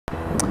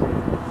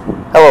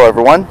Hello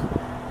everyone.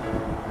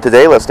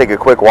 Today let's take a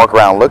quick walk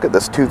around look at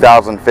this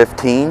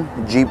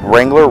 2015 Jeep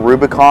Wrangler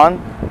Rubicon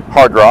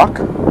Hard Rock.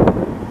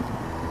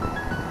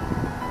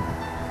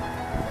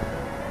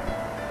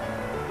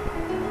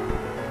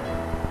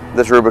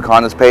 This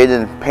Rubicon is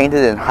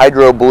painted in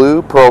hydro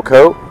blue pearl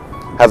coat,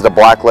 has the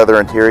black leather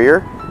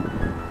interior.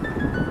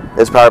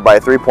 It's powered by a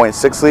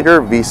 3.6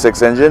 liter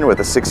V6 engine with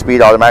a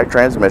 6-speed automatic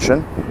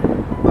transmission.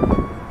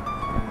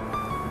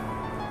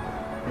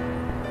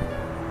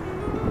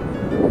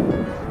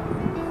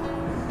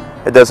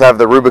 It does have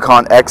the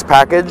Rubicon X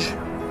package,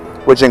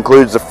 which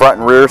includes the front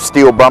and rear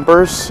steel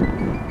bumpers,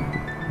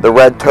 the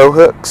red tow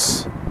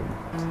hooks,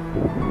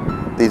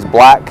 these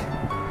black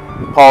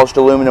polished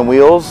aluminum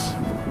wheels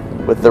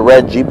with the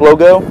red Jeep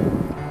logo,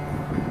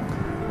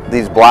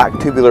 these black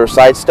tubular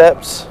side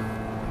steps.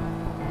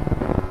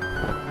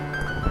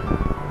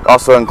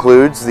 Also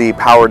includes the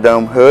power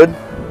dome hood.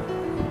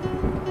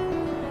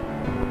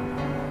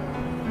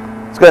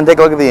 Let's go ahead and take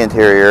a look at the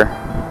interior.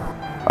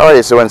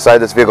 Alrighty, so inside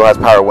this vehicle has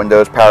power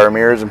windows, power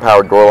mirrors, and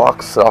power door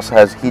locks. It also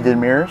has heated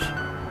mirrors.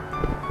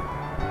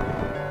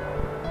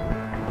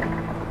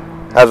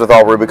 As with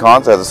all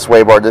Rubicons, it has a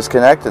sway bar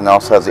disconnect and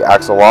also has the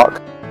axle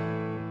lock.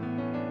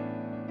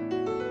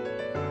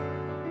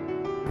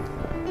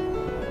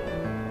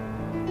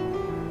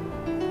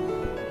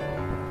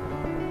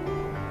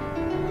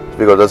 This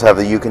vehicle does have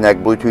the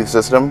Uconnect Bluetooth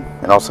system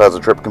and also has a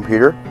trip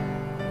computer,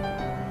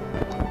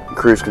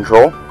 cruise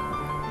control.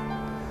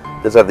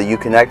 It does have the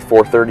Uconnect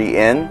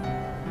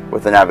 430N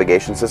with a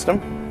navigation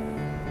system.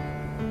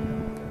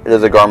 It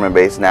is a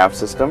Garmin-based nav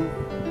system.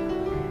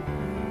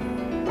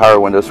 Power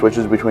window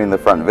switches between the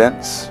front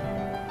vents.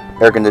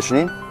 Air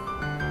conditioning.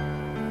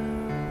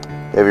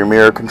 You have your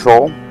mirror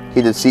control,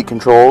 heated seat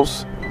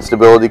controls,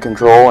 stability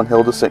control, and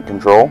hill descent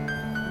control.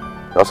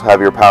 You also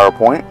have your power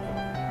point.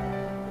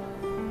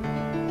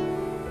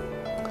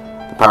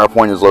 The power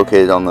point is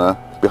located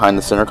behind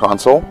the center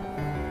console.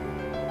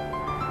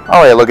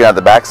 Alright, looking at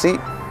the back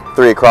seat.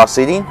 3 across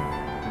seating,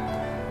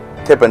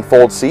 tip and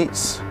fold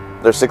seats.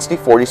 They're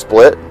 60-40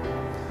 split.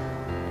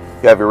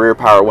 You have your rear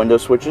power window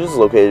switches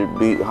located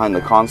behind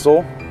the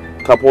console.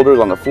 Cup holders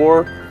on the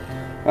floor.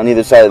 On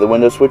either side of the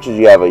window switches,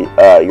 you have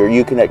your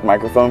Uconnect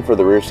microphone for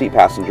the rear seat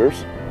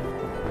passengers.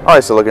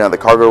 Alright, so looking at the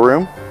cargo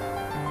room.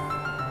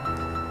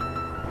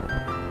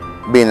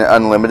 Being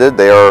unlimited,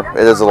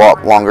 it is a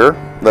lot longer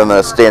than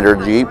the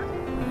standard Jeep.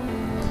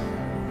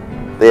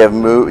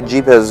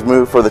 Jeep has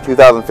moved for the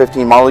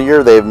 2015 model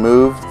year. They've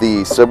moved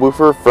the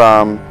subwoofer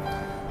from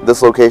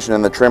this location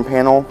in the trim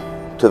panel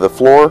to the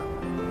floor.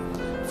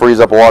 Frees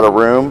up a lot of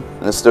room,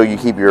 and still you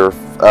keep your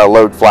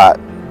load flat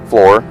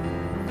floor.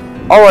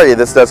 Alrighty,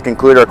 this does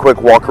conclude our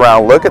quick walk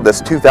around look at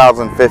this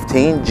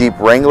 2015 Jeep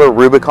Wrangler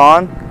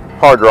Rubicon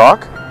Hard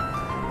Rock.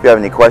 If you have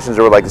any questions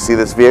or would like to see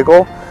this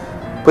vehicle,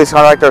 please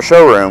contact our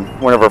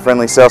showroom. One of our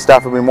friendly sales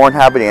staff will be more than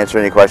happy to answer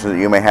any questions that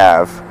you may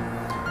have.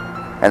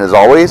 And as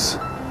always,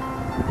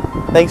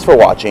 thanks for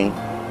watching.